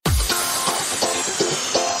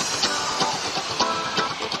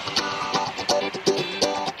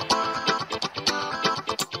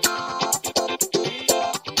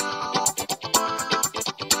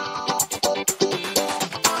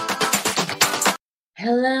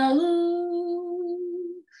Hello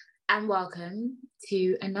and welcome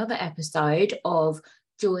to another episode of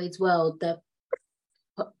Joy's World, the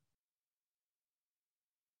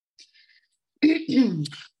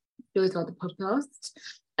Joy's World, the podcast.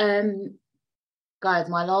 Guys,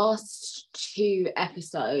 my last two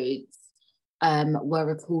episodes were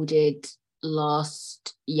recorded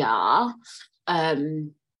last year,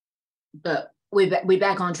 but we're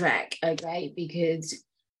back on track, okay? Because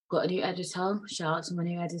got a new editor. Shout out to my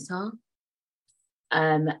new editor.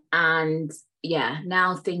 And yeah,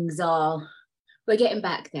 now we're getting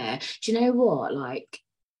back there. Do you know what? Like,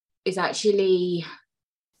 it's actually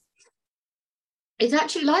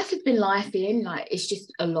life has been lifing. Like, it's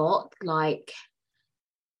just a lot. Like,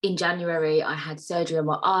 in January, I had surgery on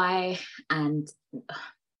my eye, and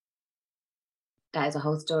that is a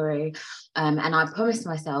whole story. And I promised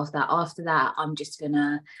myself that after that, I'm just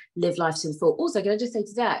gonna live life to the full. Also, can I just say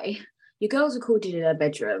today, your girl's recorded in her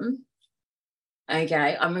bedroom.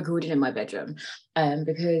 Okay, I'm recording in my bedroom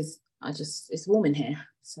because it's warm in here,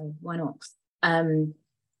 so why not?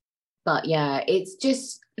 But yeah, it's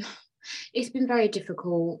been very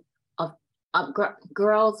difficult.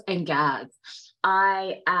 Girls and gads,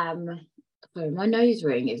 sorry, my nose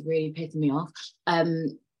ring is really pissing me off.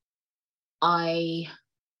 I'm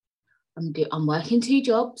working two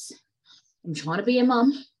jobs. I'm trying to be a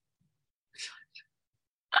mum.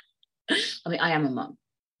 I mean, I am a mum.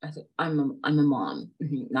 I'm a mom.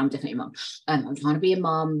 No, I'm definitely a mom. I'm trying to be a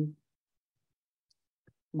mom.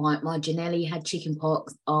 My Janelli had chicken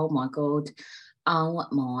pox. Oh my god.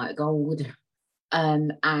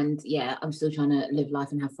 And yeah, I'm still trying to live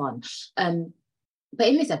life and have fun. But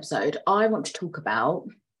in this episode, I want to talk about.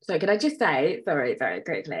 So can I just say, sorry, very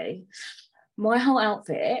quickly, my whole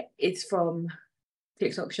outfit is from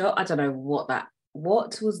TikTok Shop. I don't know what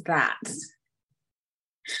was that?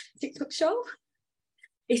 TikTok Shop?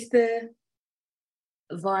 It's the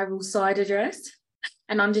viral cider dress,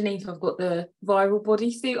 and underneath I've got the viral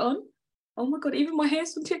bodysuit on. Oh my god, even my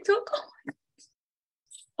hair's from TikTok. Oh my god.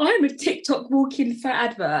 I'm a TikTok walking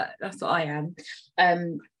fat advert. That's what I am.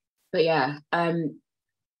 But yeah, can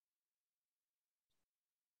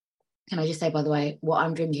I just say, by the way, what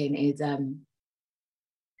I'm drinking is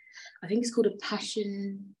I think it's called a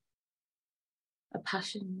passion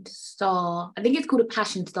star. I think it's called a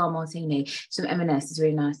passion star martini. Some M&S is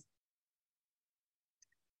really nice.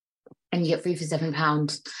 And you get 3 for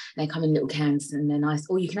 £7. They come in little cans and they're nice.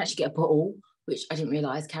 Or you can actually get a bottle, which I didn't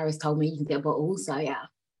realise. Karis told me you can get a bottle. So yeah.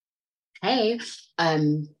 Hey. But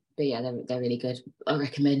yeah, they're really good. I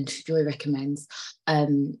recommend. Joy recommends.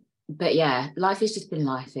 But yeah, life has just been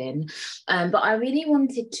lifing. But I really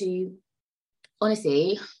wanted to,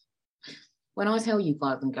 honestly, when I tell you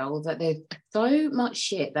guys and girls that there's so much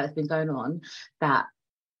shit that's been going on that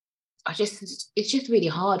it's just really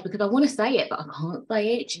hard because I want to say it, but I can't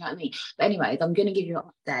say it. Do you know what I mean? But anyways, I'm going to give you an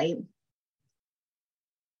update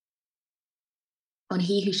on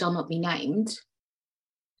He Who Shall Not Be Named.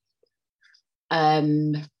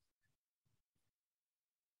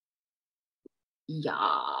 Yeah.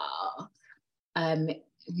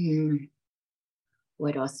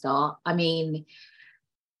 Where do I start? I mean,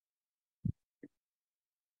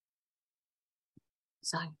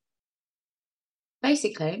 so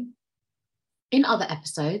basically, in other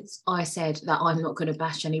episodes, I said that I'm not going to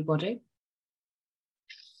bash anybody.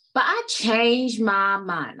 But I changed my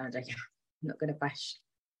mind. No, I'm not going to bash.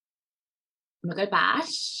 I'm not going to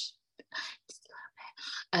bash.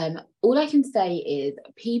 All I can say is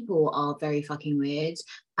people are very fucking weird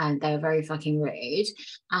and they're very fucking rude.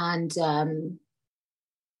 And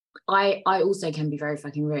I also can be very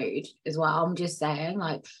fucking rude as well. I'm just saying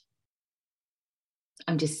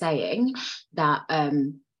that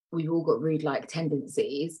we've all got rude-like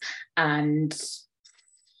tendencies, and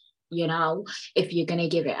you know, if you're gonna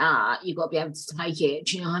give it out, you've got to be able to take it.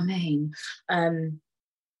 Do you know what I mean?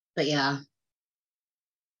 But yeah.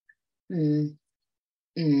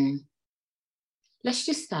 Let's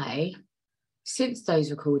just say, since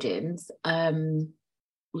those recordings,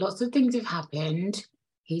 lots of things have happened.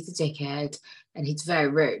 He's a dickhead, and he's very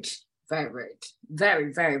rude. Very rude.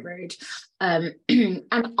 Very, very rude. And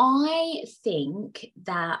I think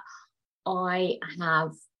that I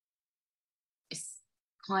have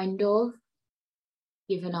kind of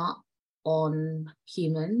given up on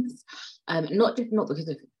humans, not because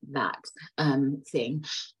of that thing,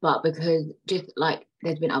 but because just like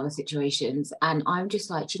there's been other situations, and I'm just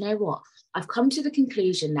like, do you know what? I've come to the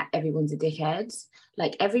conclusion that everyone's a dickhead.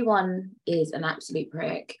 Like, everyone is an absolute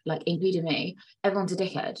prick, like including me. Everyone's a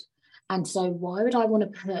dickhead. And so why would I want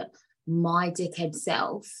to put my dickhead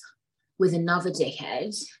self with another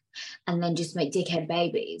dickhead and then just make dickhead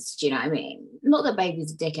babies. Do you know what I mean? Not that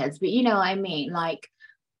babies are dickheads, but you know what I mean? Like,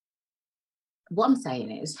 what I'm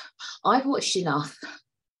saying is, I've watched enough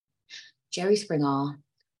Jerry Springer,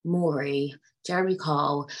 Maury, Jeremy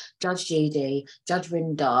Kyle, Judge Judy, Judge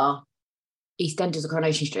Rinder, EastEnders of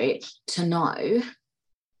Coronation Street to know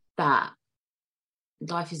that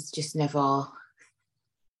life is just never.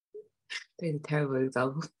 Those are terrible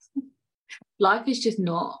examples. Life is just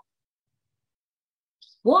not.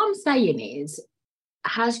 What I'm saying is,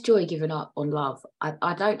 has Joy given up on love?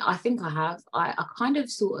 I don't. I think I have. I kind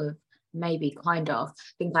of, sort of, maybe, kind of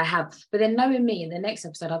think I have. But then knowing me, in the next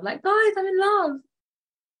episode, I'm like, guys, I'm in love.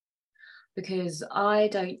 Because I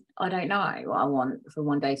don't know what I want from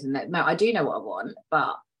one day to the next. No, I do know what I want,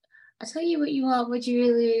 but I tell you what you are, what you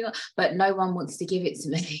really want. But no one wants to give it to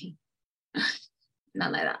me.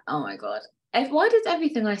 Not like that. Oh my God. Why does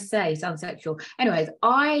everything I say sound sexual? Anyways,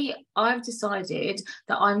 I've decided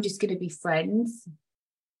that I'm just going to be friends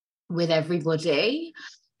with everybody,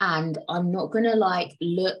 and I'm not going to like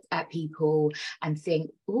look at people and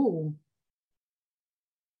think, ooh.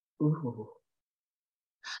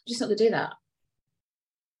 I'm just not going to do that.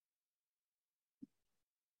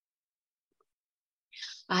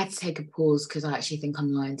 I had to take a pause because I actually think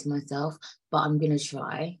I'm lying to myself, but I'm going to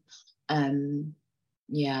try.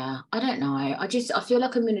 Yeah, I don't know. I feel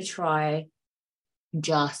like I'm going to try.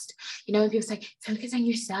 Just, you know, when people say, focus on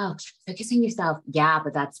yourself, focus on yourself. Yeah,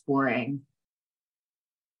 but that's boring.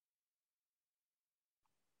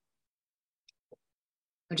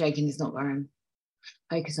 I'm joking, it's not boring.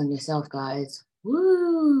 Focus on yourself, guys.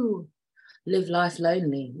 Woo! Live life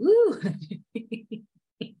lonely. Woo!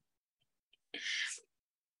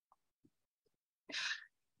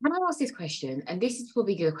 Can I ask this question? And this is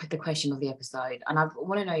probably the question of the episode, and I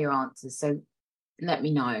want to know your answers, so let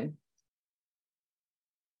me know.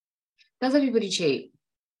 Does everybody cheat?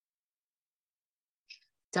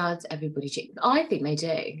 Does everybody cheat? I think they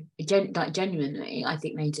do. Genuinely, I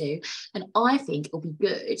think they do. And I think it'll be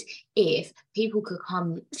good if people could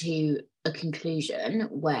come to a conclusion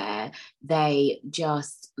where they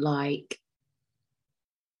just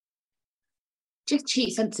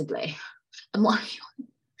cheat sensibly. And why,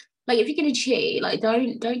 like, if you're gonna cheat, like,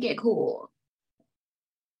 don't get caught.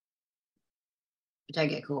 Don't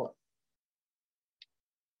get caught.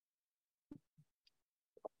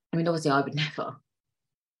 I mean, obviously, I would never.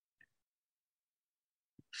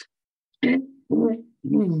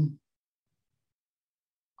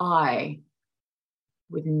 I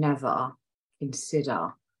would never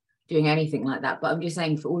consider doing anything like that. But I'm just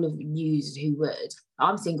saying, for all of you who would,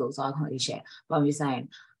 I'm single, so I can't really share. But I'm just saying,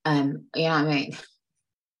 you know what I mean?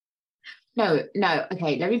 No,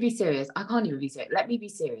 okay, let me be serious. I can't even be serious. Let me be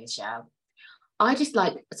serious, Shao. I just,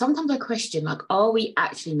 like, sometimes I question, like, are we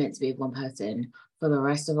actually meant to be with one person for the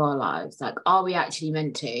rest of our lives? Like, are we actually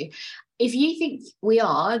meant to? If you think we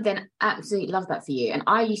are, then absolutely love that for you. And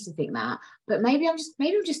I used to think that, but maybe I'm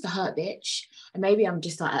just a hurt bitch. And maybe I'm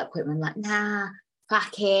just like at a point where I'm like, nah,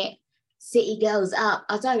 fuck it. City girls up.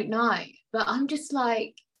 I don't know. But I'm just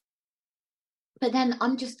like, but then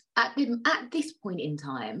I'm just at this point in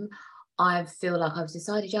time, I feel like I've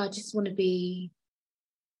decided, yeah, I just want to be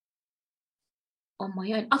on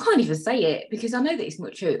my own. I can't even say it because I know that it's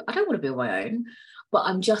not true. I don't want to be on my own, but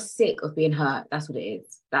I'm just sick of being hurt. That's what it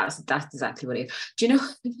is. That's exactly what it is. Do you know?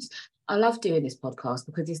 I love doing this podcast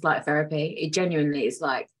because it's like therapy. It genuinely is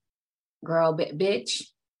like, girl, bitch,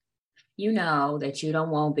 you know that you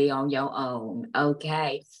don't want to be on your own,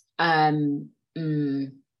 okay? But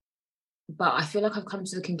I feel like I've come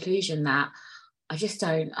to the conclusion that I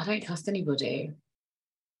don't trust anybody,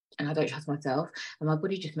 and I don't trust myself. And my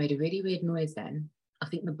body just made a really weird noise then. I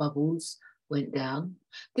think the bubbles went down.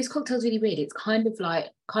 This cocktail's really weird. It's kind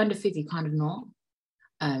of fizzy, kind of not.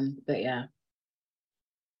 But yeah.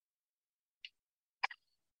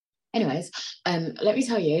 Anyways, let me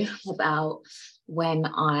tell you about when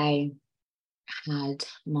I had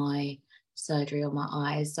my surgery on my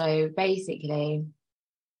eyes. So basically,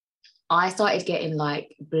 I started getting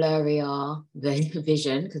like blurrier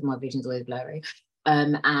vision because my vision's always blurry.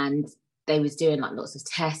 And they was doing like lots of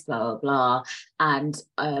tests, blah, blah, blah. And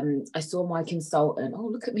I saw my consultant. Oh,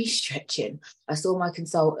 look at me stretching. I saw my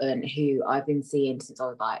consultant who I've been seeing since I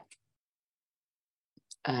was like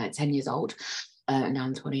 10 years old. Now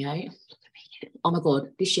I'm 28. Oh my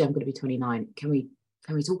God, this year I'm going to be 29. Can we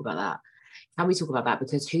talk about that? Can we talk about that?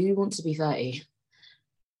 Because who wants to be 30?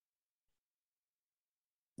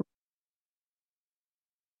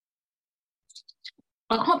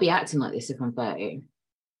 I can't be acting like this if I'm 30.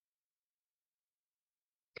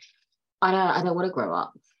 I don't want to grow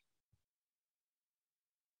up.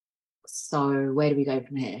 So where do we go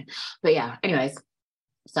from here? But yeah, anyways,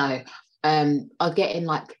 so I was getting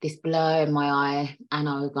like this blur in my eye, and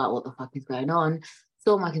I was like, what the fuck is going on?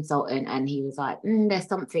 Saw my consultant, and he was like, there's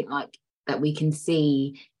something like that we can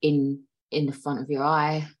see in the front of your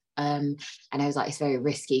eye. And I was like, it's very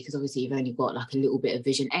risky because obviously you've only got like a little bit of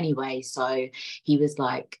vision anyway. So he was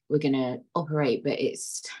like, we're gonna operate, but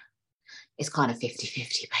it's kind of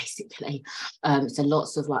 50-50 basically. So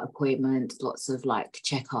lots of like appointments, lots of like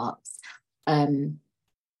checkups.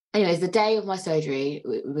 Anyways, the day of my surgery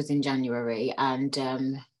was in January, and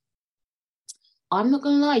I'm not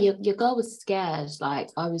gonna lie, your girl was scared. Like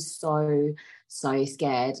I was so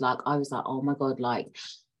scared. Like I was like, oh my God, like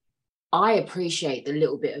I appreciate the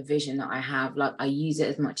little bit of vision that I have. Like I use it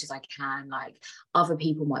as much as I can. Like other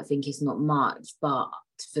people might think it's not much, but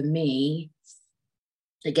for me,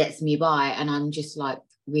 it gets me by, and I'm just like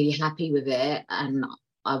really happy with it, and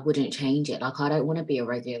I wouldn't change it. Like I don't want to be a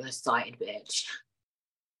regular sighted bitch.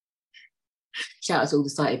 Shout out to all the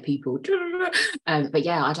sighted people. But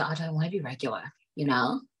yeah, I don't want to be regular, you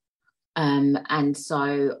know? And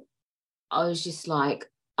so I was just like,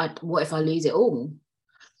 what if I lose it all?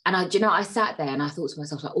 And I sat there and I thought to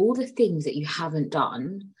myself, like, all the things that you haven't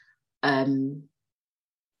done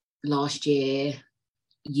last year,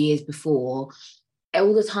 years before,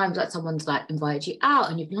 all the times that someone's like invited you out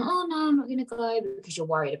and you've been like, oh no, I'm not going to go because you're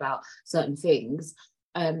worried about certain things.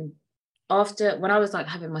 After when I was like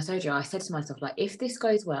having my surgery, I said to myself, like, if this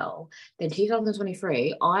goes well, then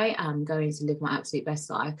 2023, I am going to live my absolute best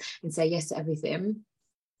life and say yes to everything.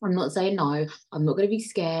 I'm not saying no. I'm not going to be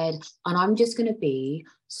scared. And I'm just going to be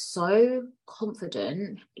so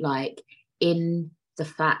confident, like, in the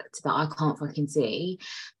fact that I can't fucking see,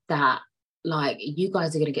 that, like, you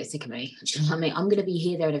guys are going to get sick of me. Do you know what I mean? I'm going to be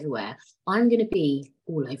here, there, and everywhere. I'm going to be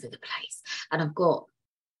all over the place. And I've got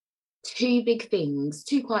two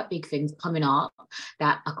quite big things coming up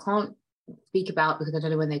that I can't speak about because I don't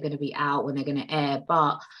know when they're going to be out, when they're going to air.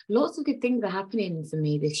 But lots of good things are happening for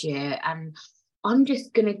me this year. And I'm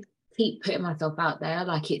just going to keep putting myself out there.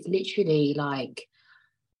 Like, it's literally like,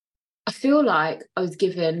 I feel like I was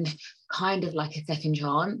given kind of like a second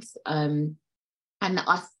chance. And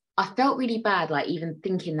I felt really bad, like even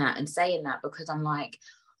thinking that and saying that, because I'm like,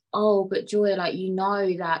 oh, but Joy, like,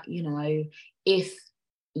 that, if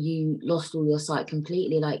you lost all your sight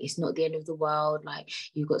completely, like, it's not the end of the world. Like,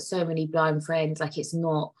 you've got so many blind friends. Like, it's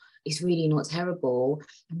really not terrible.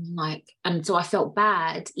 And so I felt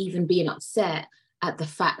bad even being upset at the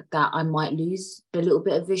fact that I might lose the little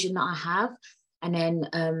bit of vision that I have. And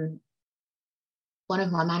then one of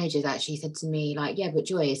my managers actually said to me, like, yeah, but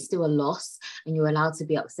Joy, it's still a loss and you're allowed to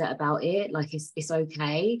be upset about it. Like, it's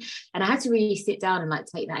okay. And I had to really sit down and like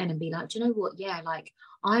take that in and be like, do you know what? Yeah, like,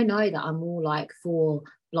 I know that I'm all like for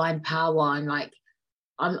blind power, and like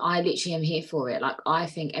I literally am here for it. Like, I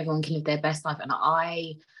think everyone can live their best life, and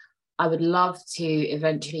I would love to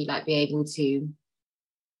eventually like be able to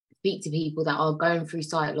speak to people that are going through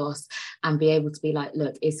sight loss and be able to be like,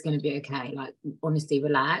 look, it's going to be okay. Like, honestly,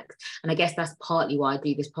 relax. And I guess that's partly why I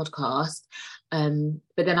do this podcast.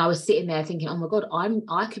 But then I was sitting there thinking, oh my God,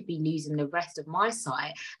 I could be losing the rest of my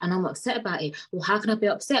sight and I'm upset about it. Well, how can I be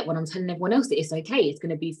upset when I'm telling everyone else that it's okay, it's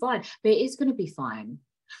going to be fine? But it is going to be fine.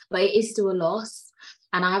 But it is still a loss.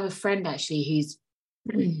 And I have a friend actually who's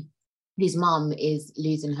his mum is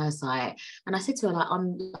losing her sight, and I said to her, like,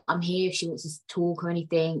 I'm here if she wants to talk or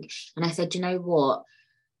anything. And I said, you know what,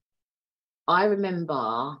 I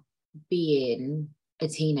remember being a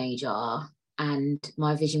teenager and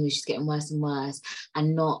my vision was just getting worse and worse,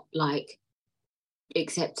 and not like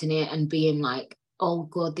accepting it and being like, oh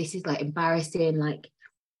God, this is like embarrassing, like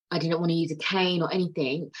I didn't want to use a cane or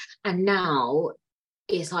anything. And now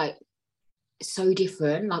it's like so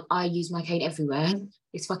different. Like, I use my cane everywhere.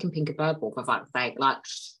 It's fucking pink and purple, for fuck's sake. Like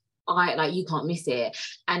you can't miss it.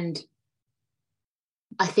 And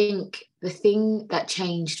I think the thing that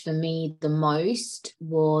changed for me the most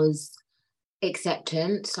was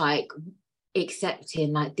acceptance. Like,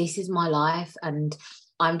 accepting, like, this is my life and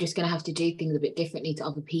I'm just going to have to do things a bit differently to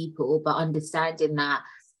other people, but understanding that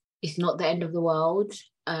it's not the end of the world.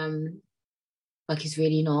 Like, it's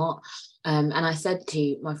really not. And I said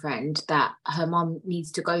to my friend that her mum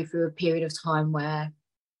needs to go through a period of time where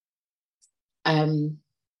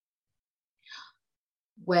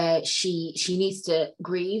she needs to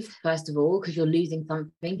grieve, first of all, because you're losing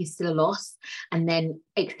something, it's still a loss, and then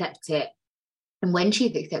accept it. And when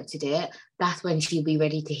she's accepted it, that's when she'll be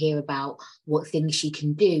ready to hear about what things she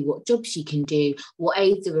can do, what jobs she can do, what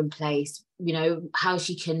aids are in place, how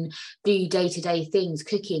she can do day-to-day things,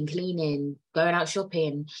 cooking, cleaning, going out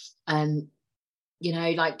shopping. you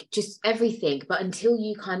know, like just everything. But until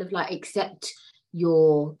you kind of like accept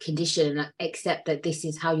your condition and accept that this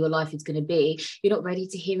is how your life is going to be, you're not ready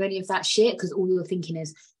to hear any of that shit, because all you're thinking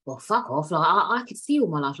is, well, fuck off. Like I could see all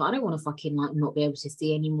my life. Like I don't want to fucking like not be able to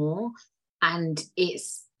see anymore. And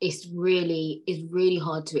it's really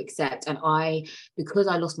hard to accept. And because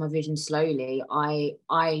I lost my vision slowly, I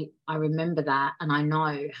remember that, and I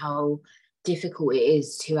know how difficult it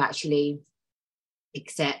is to actually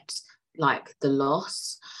accept like the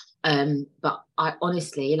loss. But I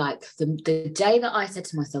honestly, like the day that I said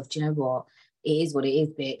to myself, do you know what, it is what it is,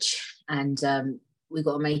 bitch, and we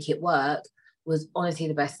got to make it work, was honestly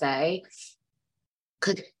the best day.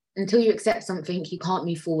 Because until you accept something, you can't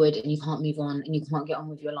move forward and you can't move on and you can't get on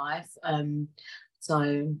with your life.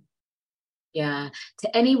 So yeah,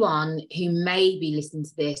 to anyone who may be listening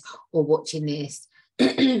to this or watching this,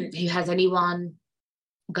 who has anyone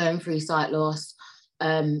going through sight loss,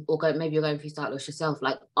 maybe you're going through sight loss yourself,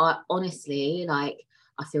 like I honestly, like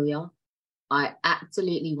I feel you. I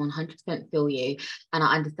absolutely 100% feel you, and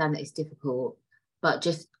I understand that it's difficult, but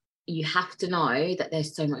just you have to know that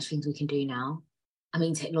there's so much things we can do now. I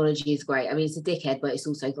mean, technology is great. I mean, it's a dickhead, but it's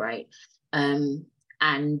also great. And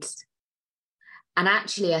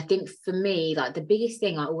actually, I think for me, like the biggest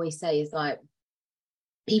thing I always say is like,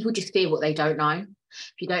 people just fear what they don't know.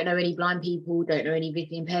 If you don't know any blind people, don't know any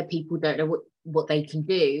visually impaired people, don't know what they can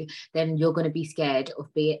do, then you're going to be scared of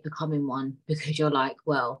becoming one, because you're like,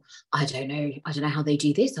 well, I don't know how they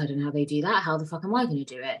do this, I don't know how they do that, how the fuck am I going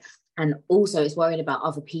to do it? And also it's worrying about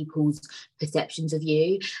other people's perceptions of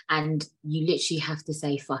you, and you literally have to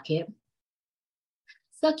say, fuck it,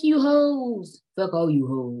 fuck you hoes, fuck all you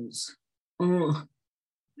hoes.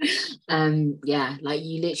 Yeah, like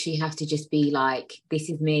you literally have to just be like, this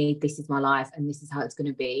is me, this is my life, and this is how it's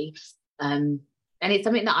going to be. And it's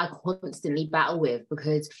something that I constantly battle with,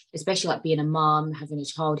 because especially like being a mom, having a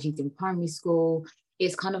child who's in primary school,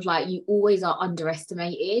 it's kind of like you always are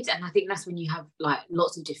underestimated. And I think that's when you have like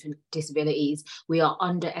lots of different disabilities, we are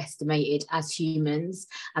underestimated as humans,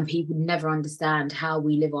 and people never understand how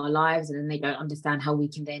we live our lives, and then they don't understand how we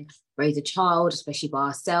can then raise a child, especially by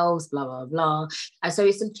ourselves, blah blah blah. And so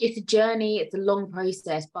it's a journey, it's a long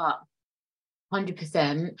process, but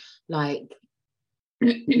 100% like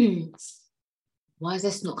why is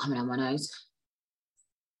this not coming out my nose?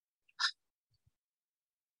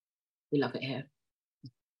 We love it here.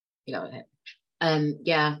 We love it here.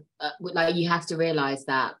 Yeah, like you have to realize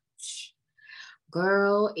that,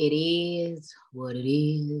 girl, it is what it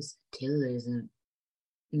is till it isn't.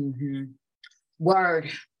 Mm-hmm.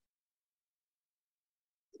 Word.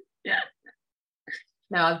 Yeah.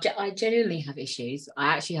 No, I genuinely have issues. I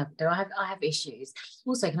actually have. I have issues.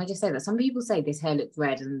 Also, can I just say that some people say this hair looks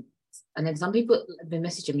red, and then some people have been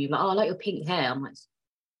messaging me like, "Oh, I like your pink hair." I'm like,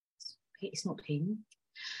 "It's not pink.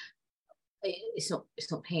 It's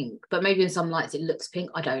not pink." But maybe in some lights it looks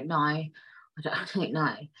pink. I don't know. I don't know.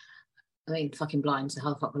 I mean, fucking blind. So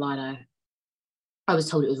how the fuck will I know? I was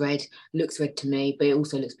told it was red. Looks red to me, but it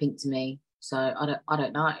also looks pink to me. So I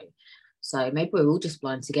don't know. So maybe we're all just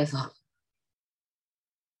blind together.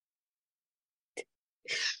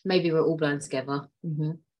 Maybe we're all blind together.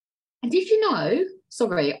 Mm-hmm. And did you know?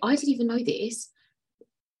 Sorry, I didn't even know this.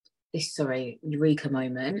 Sorry, Eureka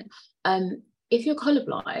moment. If you're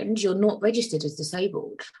colourblind, you're not registered as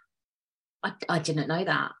disabled. I didn't know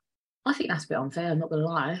that. I think that's a bit unfair, I'm not gonna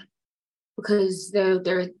lie. Because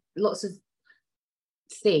there are lots of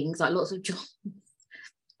things, like lots of jobs.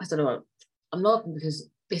 I don't know. I'm laughing because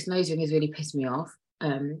this nose ring has really pissed me off.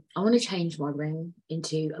 I want to change my ring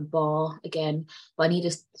into a bar again, but I need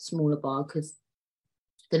a smaller bar because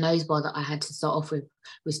the nose bar that I had to start off with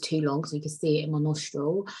was too long, so you could see it in my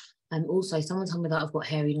nostril. And also, someone told me that I've got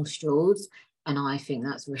hairy nostrils, and I think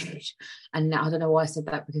that's rude. And now, I don't know why I said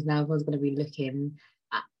that, because now everyone's going to be looking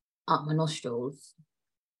at my nostrils.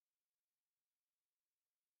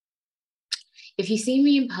 If you see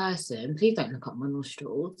me in person, please don't look up my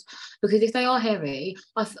nostrils, because if they are hairy,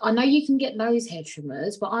 I know you can get nose hair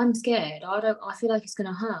trimmers, but I'm scared. I feel like it's going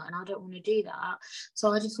to hurt, and I don't want to do that.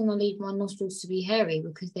 So I just want to leave my nostrils to be hairy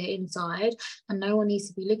because they're inside, and no one needs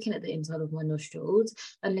to be looking at the inside of my nostrils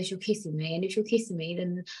unless you're kissing me. And if you're kissing me,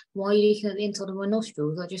 then why are you looking at the inside of my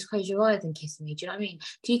nostrils? Like, just close your eyes and kiss me. Do you know what I mean?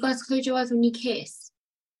 Do you guys close your eyes when you kiss?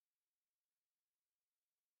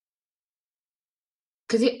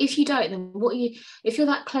 Because if you don't, then what are you, if you're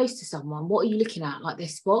that close to someone, what are you looking at? Like their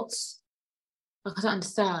spots? Like, I don't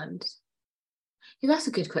understand. Yeah, that's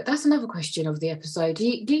a good question. That's another question of the episode. Do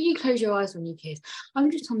you close your eyes when you kiss?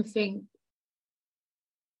 I'm just trying to think.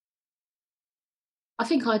 I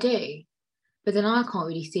think I do. But then I can't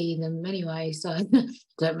really see them anyway, so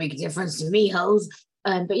don't make a difference to me, hoes.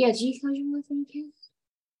 But yeah, do you close your eyes when you kiss?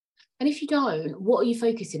 And if you don't, what are you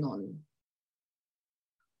focusing on?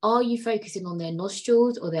 Are you focusing on their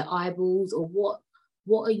nostrils or their eyeballs, or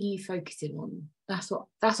what are you focusing on? That's what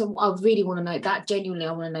I really want to know. That genuinely,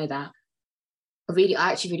 I want to know that.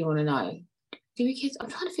 I actually really want to know. Do we kiss? I'm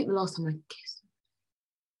trying to think the last time I kissed.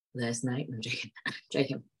 Last night. I'm joking.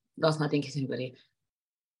 Joking. Last night I didn't kiss anybody.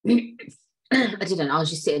 I didn't. I was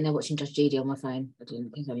just sitting there watching Judge Judy on my phone. I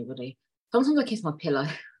didn't kiss anybody. Sometimes I kiss my pillow.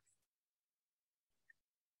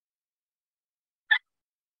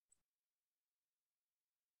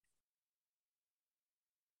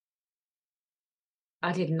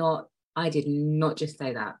 I did not. I did not just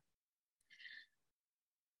say that.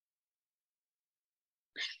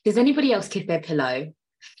 Does anybody else kiss their pillow?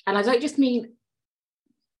 And I don't just mean,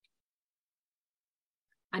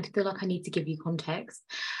 I feel like I need to give you context.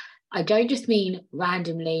 I don't just mean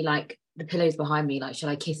randomly, like the pillow's behind me, like, should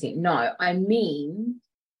I kiss it? No, I mean,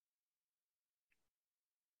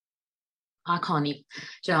 I can't even,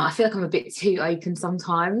 you know, I feel like I'm a bit too open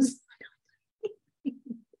sometimes.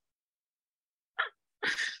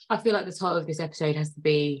 I feel like the title of this episode has to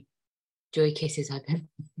be Joy Kisses Open.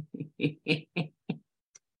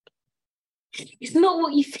 It's not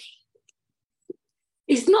what you think.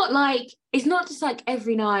 It's not just like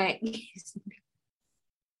every night.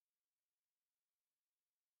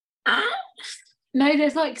 No,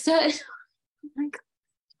 there's like certain,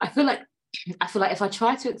 I feel like if I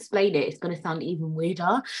try to explain it, it's going to sound even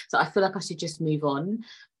weirder. So I feel like I should just move on.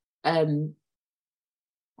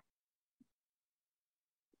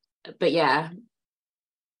 But yeah,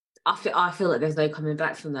 I feel like there's no coming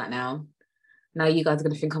back from that now. Now you guys are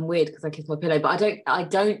going to think I'm weird because I kiss my pillow, but I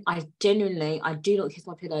genuinely, I do not kiss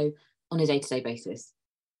my pillow on a day-to-day basis.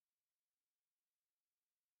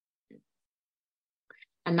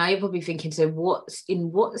 And now you're probably thinking, so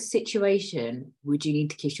in what situation would you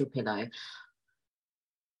need to kiss your pillow?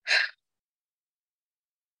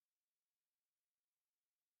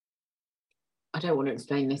 I don't want to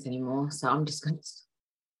explain this anymore, so I'm going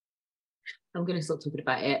to stop talking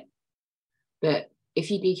about it. But if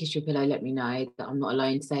you do kiss your pillow, let me know that I'm not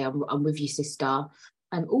alone. Say I'm with you, sister.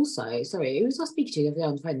 And also, sorry, who was I speaking to the other day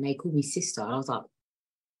on the phone? And they called me sister. And I was like,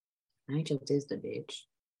 I ain't your sister, bitch.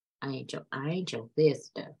 I ain't your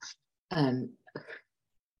sister. Um,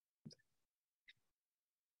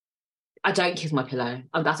 I don't kiss my pillow.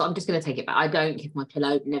 I'm just going to take it back. I don't kiss my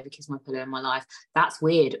pillow. Never kiss my pillow in my life. That's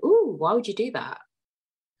weird. Ooh, why would you do that?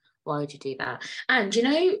 Why would you do that? And you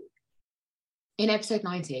know, in episode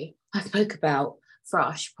 90, I spoke about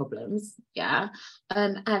thrush problems. Yeah.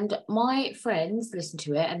 And my friends listened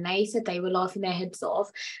to it and they said they were laughing their heads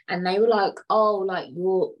off and they were like, oh, like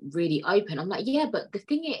you're really open. I'm like, yeah, but the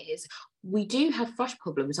thing is, we do have thrush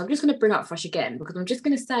problems. I'm just going to bring up thrush again because I'm just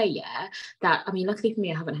going to say, yeah, that I mean, luckily for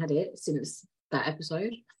me, I haven't had it since that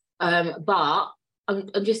episode. But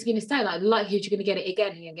I'm just going to say, like, the likelihood you're going to get it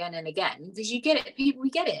again and again and again because you get it, people,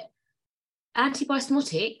 we get it.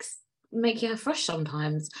 Antibiotics make you have thrush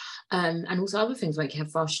sometimes. And also other things make you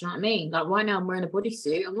have thrush, you know what I mean? Like right now I'm wearing a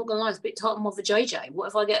bodysuit. I'm not gonna lie, it's a bit tight on my JJ. What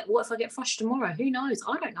if I get thrush tomorrow? Who knows?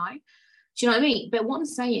 I don't know. Do you know what I mean? But what I'm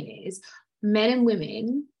saying is men and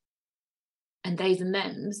women and days and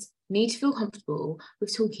thems need to feel comfortable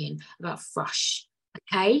with talking about thrush.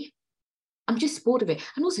 Okay? I'm just bored of it.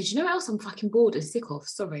 And also, do you know what else I'm fucking bored and sick of?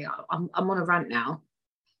 Sorry, I'm on a rant now.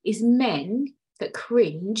 Is men that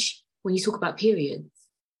cringe when you talk about periods.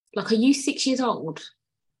 Like, are you 6 years old?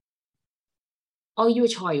 Are you a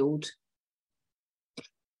child?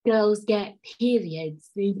 Girls get periods,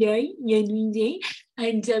 okay?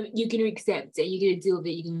 And you're going to accept it. You're going to deal with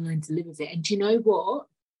it. You're going to learn to live with it. And do you know what?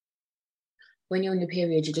 When you're on your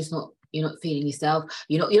period, you're not feeling yourself.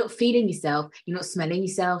 You're not feeling yourself. You're not smelling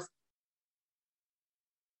yourself.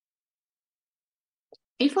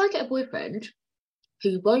 If I get a boyfriend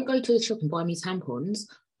who won't go to the shop and buy me tampons,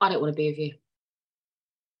 I don't want to be with you.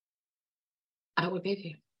 I don't want to be with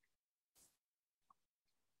you.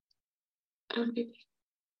 I don't want to be with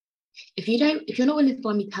you. If you're not willing to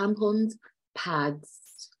buy me tampons,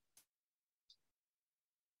 pads,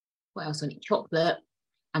 what else I need? Chocolate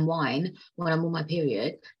and wine when I'm on my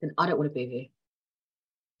period, then I don't want to be with you.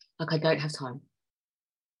 Like, I don't have time.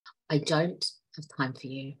 I don't have time for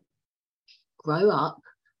you. Grow up,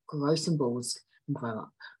 grow some balls, and grow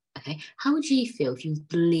up. Okay. How would you feel if you were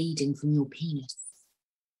bleeding from your penis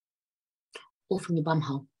or from your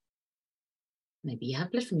bumhole? Maybe you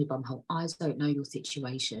have blood from your bumhole. I don't know your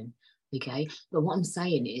situation. Okay. But what I'm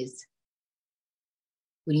saying is,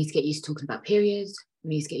 we need to get used to talking about periods. We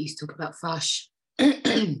need to get used to talking about thrush.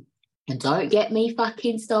 And don't get me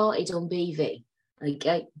fucking started on BV.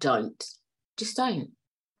 Okay, don't. Just don't.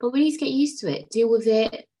 But we need to get used to it. Deal with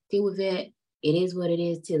it. Deal with it. It is what it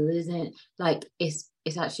is till it isn't. Like, it's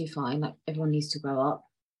actually fine. Like, everyone needs to grow up.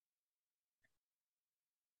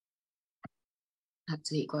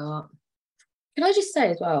 Absolutely grow up. Can I just say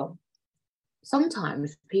as well,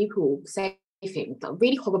 sometimes people say things that are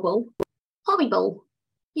really horrible. Horrible.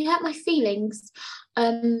 You hurt my feelings.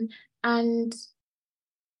 And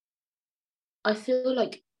I feel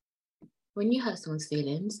like when you hurt someone's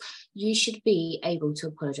feelings, you should be able to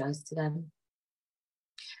apologize to them.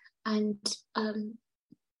 And I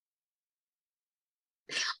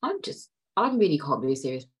really can't be a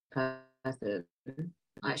serious person.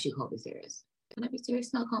 I actually can't be serious. Can I be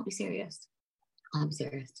serious? No, I can't be serious. I can't be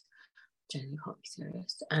serious. Generally can't be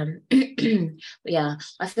serious. But yeah,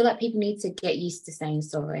 I feel like people need to get used to saying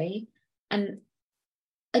sorry. And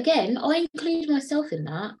again, I include myself in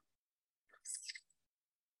that.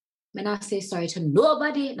 When I say sorry to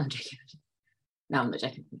nobody, no, I'm joking. No, I'm not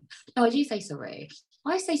joking. No, I do say sorry.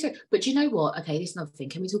 I say sorry, but do you know what? Okay, this is another thing.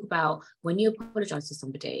 Can we talk about when you apologize to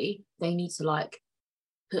somebody, they need to like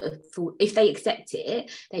put a full, if they accept it,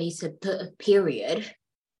 they need to put a period,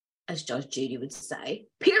 as Judge Judy would say,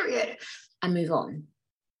 period, and move on.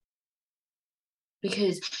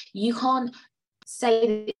 Because you can't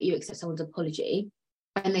say that you accept someone's apology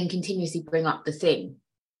and then continuously bring up the thing.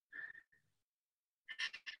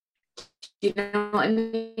 Do you know what I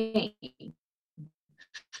mean?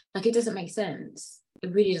 Like, it doesn't make sense.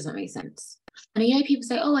 It really doesn't make sense. And you know, people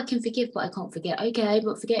say, oh, I can forgive, but I can't forget. Okay,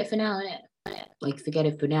 but forget it for now, innit? Like, forget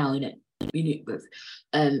it for now, innit?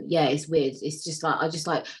 Yeah, it's weird. It's just like, I just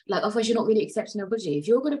like otherwise you're not really accepting an apology. If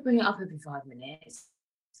you're going to bring it up every 5 minutes,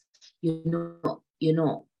 you're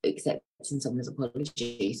not accepting someone's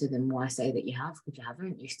apology. So then why say that you have? Because you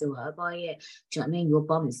haven't, you're still hurt by it. Do you know what I mean? Your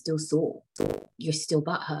bum is still sore. You're still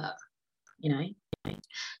butthurt, you know?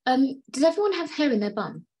 Does everyone have hair in their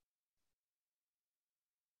bum?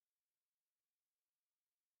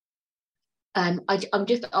 I'm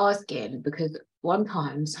just asking because one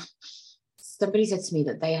time somebody said to me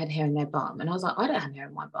that they had hair in their bum, and I was like, I don't have hair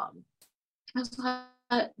in my bum. I was like,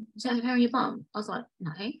 do you have hair in your bum? I was like,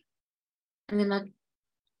 no. And then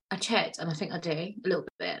I checked, and I think I do a little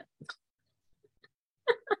bit.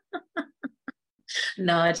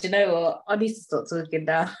 No, do you know what? I need to stop talking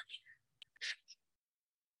now.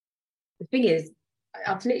 The thing is,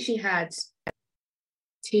 I've literally had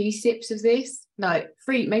 2 sips of this. No,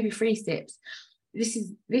 3, maybe 3 sips.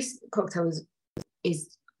 This cocktail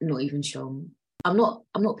is not even strong. I'm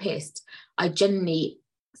not pissed. I genuinely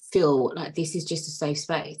feel like this is just a safe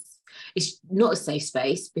space. It's not a safe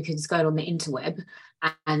space because it's going on the interweb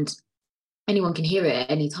and anyone can hear it at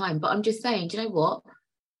any time. But I'm just saying, do you know what?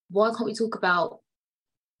 Why can't we talk about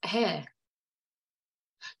hair?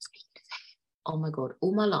 Oh my God,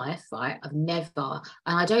 all my life, right? I've never,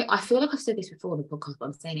 and I feel like I've said this before on the podcast, but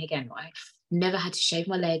I'm saying it again, right? Never had to shave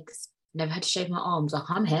my legs, never had to shave my arms. Like,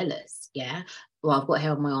 I'm hairless, yeah. Well, I've got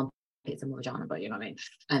hair on my armpits and my vagina, but you know what I mean?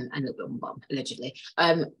 And a little bit on my bum, allegedly.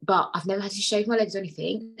 But I've never had to shave my legs or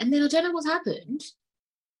anything. And then I don't know what's happened.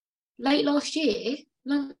 Late last year,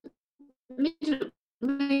 like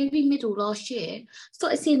maybe middle last year,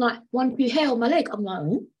 started seeing like 1, 2 hair on my leg. I'm like,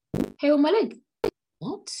 oh, hair on my leg.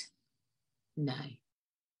 What? No.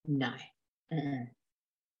 Uh-uh.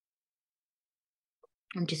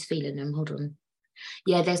 I'm just feeling them. Hold on.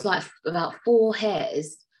 Yeah, there's like about 4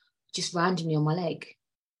 hairs just randomly on my leg.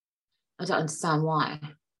 I don't understand why.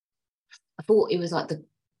 I thought it was like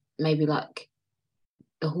maybe like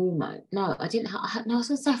the hormone. No, I didn't have, no, I was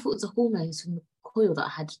gonna say I thought it was the hormones from the coil that I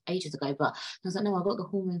had ages ago, but I was like, no, I got the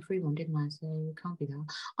hormone-free one, didn't I? So it can't be that.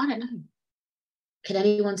 I don't know. Can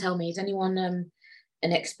anyone tell me? Is anyone an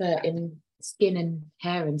expert in skin and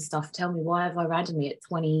hair and stuff? Tell me, why have I randomly at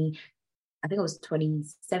 20, I think I was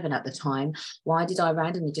 27 at the time. Why did I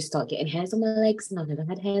randomly just start getting hairs on my legs? And I've never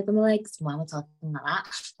had hairs on my legs. Why am I talking like that?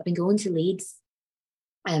 I've been going to Leeds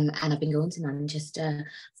and I've been going to Manchester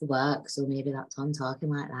for work, so maybe that's why I'm talking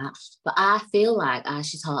like that. But I feel like I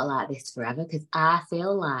should talk like this forever because I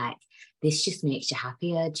feel like this just makes you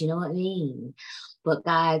happier. Do you know what I mean? But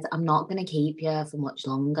guys, I'm not gonna keep you for much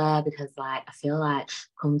longer because like I feel like I've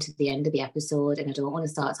come to the end of the episode and I don't want to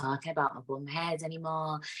start talking about my bum hairs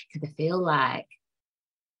anymore because I feel like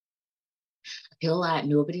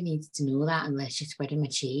nobody needs to know that unless you're spreading my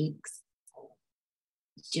cheeks.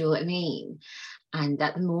 Do you know what I mean? And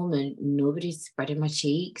at the moment, nobody's spreading my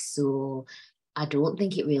cheeks, so I don't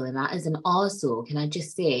think it really matters. And also, can I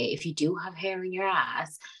just say, if you do have hair in your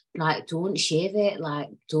ass, like don't shave it, like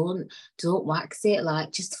don't wax it,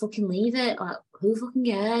 like just fucking leave it. Like who fucking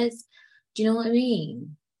cares? Do you know what I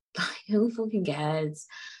mean? Like, who fucking cares?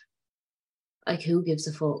 Like, who gives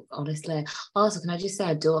a fuck, honestly? Also, can I just say,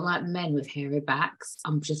 I don't like men with hairy backs.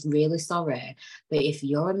 I'm just really sorry. But if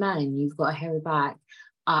you're a man and you've got a hairy back,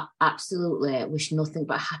 I absolutely wish nothing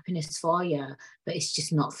but happiness for you. But it's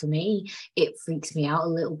just not for me. It freaks me out a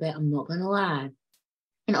little bit, I'm not going to lie.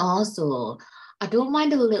 And also, I don't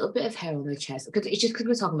mind a little bit of hair on the chest because it's just because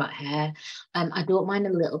we're talking about hair. I don't mind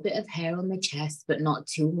a little bit of hair on the chest, but not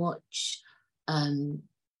too much.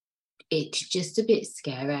 It's just a bit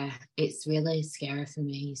scary. It's really scary for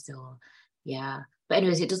me. So, yeah. But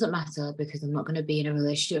anyways, it doesn't matter because I'm not going to be in a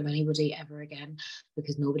relationship with anybody ever again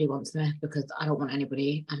because nobody wants me because I don't want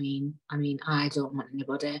anybody. I don't want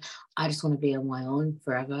anybody. I just want to be on my own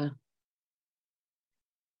forever.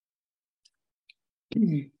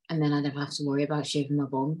 And then I never have to worry about shaving my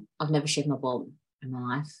bum. I've never shaved my bum in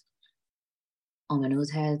my life or my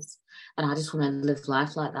nose hairs. And I just want to live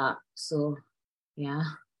life like that. So, yeah.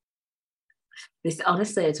 This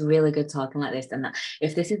honestly, it's really good talking like this. And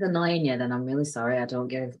if this is annoying you, then I'm really sorry. I don't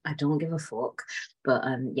give a fuck. But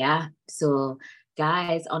yeah. So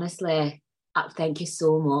guys, honestly, thank you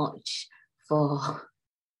so much for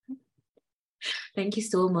thank you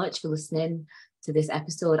so much for listening to this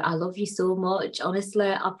episode. I love you so much. Honestly,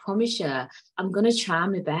 I promise you, I'm gonna try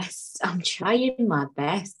my best. I'm trying my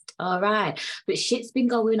best. All right. But shit's been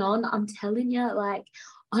going on. I'm telling you, like,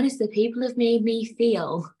 honestly, people have made me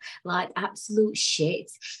feel like absolute shit.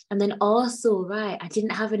 And then also, right, I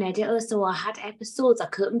didn't have an editor, so I had episodes. I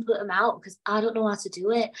couldn't put them out because I don't know how to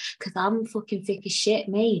do it because I'm fucking thick as shit,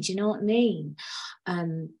 me. Do you know what I mean?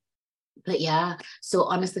 But yeah, so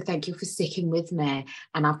honestly, thank you for sticking with me.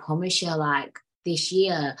 And I promise you, like, this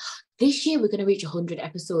year we're going to reach 100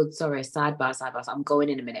 episodes. Sorry, sidebar. I'm going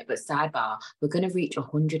in a minute, but sidebar, we're going to reach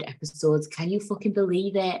 100 episodes. Can you fucking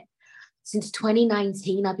believe it? Since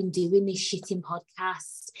 2019, I've been doing this shitting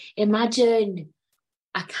podcast. Imagine.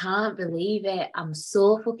 I can't believe it. I'm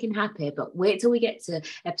so fucking happy. But wait till we get to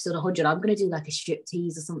episode 100. I'm going to do like a strip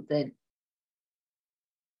tease or something.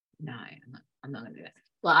 No, I'm not going to do it.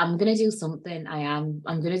 Well, I'm going to do something. I'm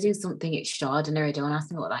going to do something extraordinary. Don't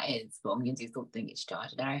ask me what that is, but I'm going to do something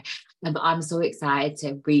extraordinary. But I'm so excited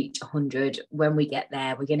to reach 100 when we get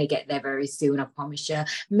there. We're going to get there very soon, I promise you.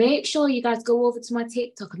 Make sure you guys go over to my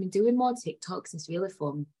TikTok. I've been doing more TikToks. It's really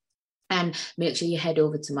fun. And make sure you head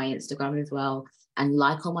over to my Instagram as well and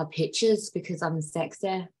like all my pictures because I'm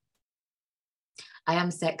sexy. I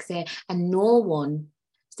am sexy. And no one...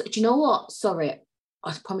 So, do you know what? Sorry.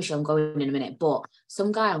 I promise you I'm going in a minute, but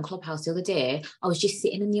some guy on Clubhouse the other day, I was just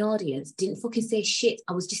sitting in the audience, didn't fucking say shit.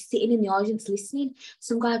 I was just sitting in the audience listening.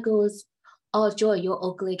 Some guy goes, "Oh, Joy, you're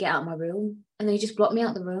ugly, get out of my room." And then he just blocked me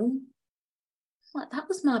out the room. Like, that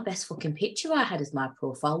was my best fucking picture I had as my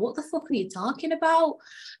profile. What the fuck are you talking about?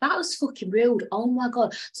 That was fucking rude. Oh my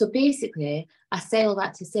God. So basically, I say all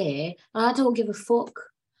that to say, I don't give a fuck.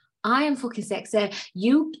 I am fucking sexy.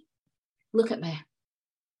 You look at me.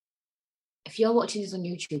 If you're watching this on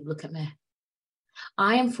YouTube, look at me.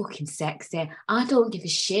 I am fucking sexy. I don't give a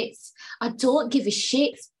shit. I don't give a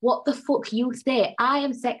shit what the fuck you say. I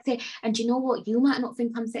am sexy. And do you know what? You might not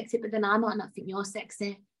think I'm sexy, but then I might not think you're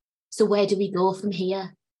sexy. So where do we go from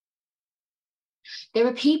here? There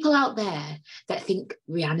are people out there that think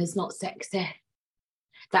Rihanna's not sexy,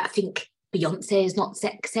 that think Beyonce is not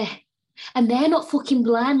sexy. And they're not fucking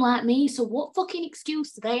blind like me. So what fucking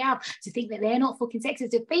excuse do they have to think that they're not fucking sexy?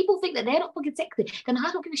 If people think that they're not fucking sexy, then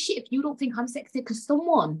I don't give a shit if you don't think I'm sexy because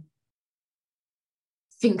someone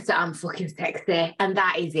thinks that I'm fucking sexy. And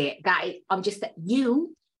that is it. I'm just that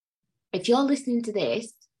you, if you're listening to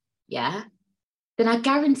this, yeah, then I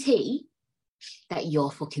guarantee that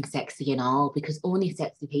you're fucking sexy and all because only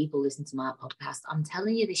sexy people listen to my podcast. I'm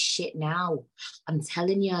telling you this shit now. I'm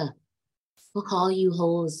telling you, fuck all you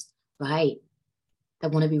hoes. Right,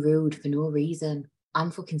 that want to be rude for no reason. I'm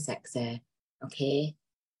fucking sexy, okay?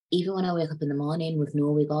 Even when I wake up in the morning with no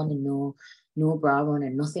wig on and no bra on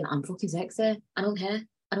and nothing, I'm fucking sexy. I don't care.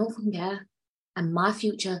 I don't fucking care. And my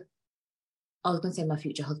future, I was going to say my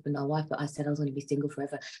future husband or wife, but I said I was going to be single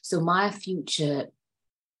forever. So my future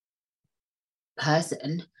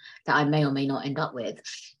person that I may or may not end up with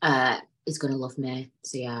is going to love me.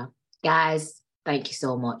 So yeah, guys, thank you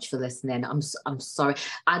so much for listening. I'm sorry.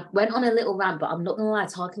 I went on a little rant, but I'm not gonna lie,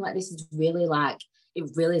 talking like this is really it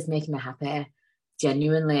really is making me happy,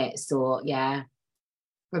 genuinely. So yeah,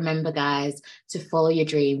 remember guys to follow your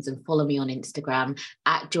dreams and follow me on Instagram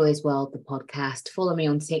at Joy's World the podcast. Follow me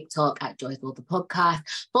on TikTok at Joy's World the podcast.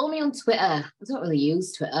 Follow me on Twitter. I don't really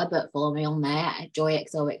use Twitter, but follow me on there at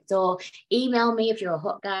JoyXOXO. Email me if you're a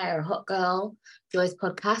hot guy or a hot girl,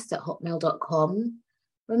 joyspodcast@hotmail.com.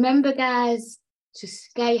 Remember, guys, to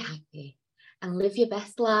stay happy and live your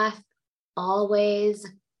best life always.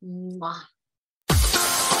 Mwah.